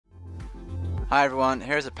Hi everyone,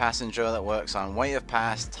 here's a passing drill that works on weight of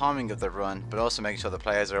pass, timing of the run, but also making sure the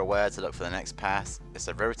players are aware to look for the next pass. It's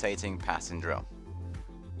a rotating passing drill.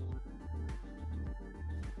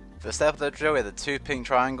 For the step of the drill, we have the two pink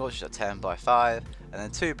triangles which are 10 by 5, and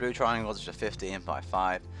then two blue triangles which are 15 by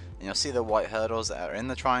 5. And you'll see the white hurdles that are in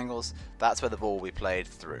the triangles. That's where the ball will be played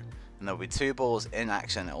through. And there will be two balls in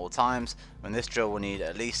action at all times, when this drill will need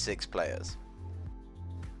at least 6 players.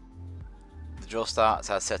 The drill starts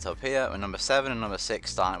as set up here, with number 7 and number 6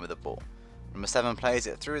 starting with the ball. Number 7 plays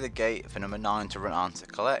it through the gate for number 9 to run on to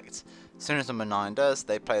collect. As soon as number 9 does,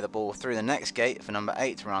 they play the ball through the next gate for number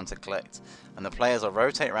 8 to run on to collect, and the players will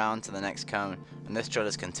rotate round to the next cone, and this drill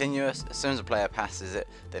is continuous. As soon as a player passes it,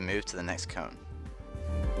 they move to the next cone.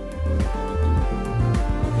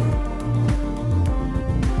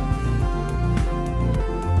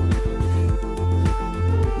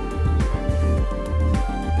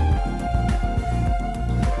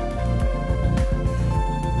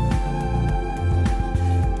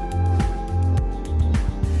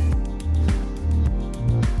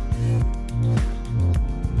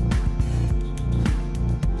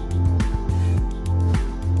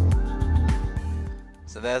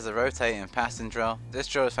 So there's the rotating passing drill. This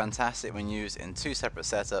drill is fantastic when used in 2 separate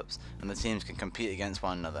setups and the teams can compete against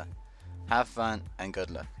one another. Have fun and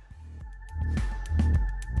good luck.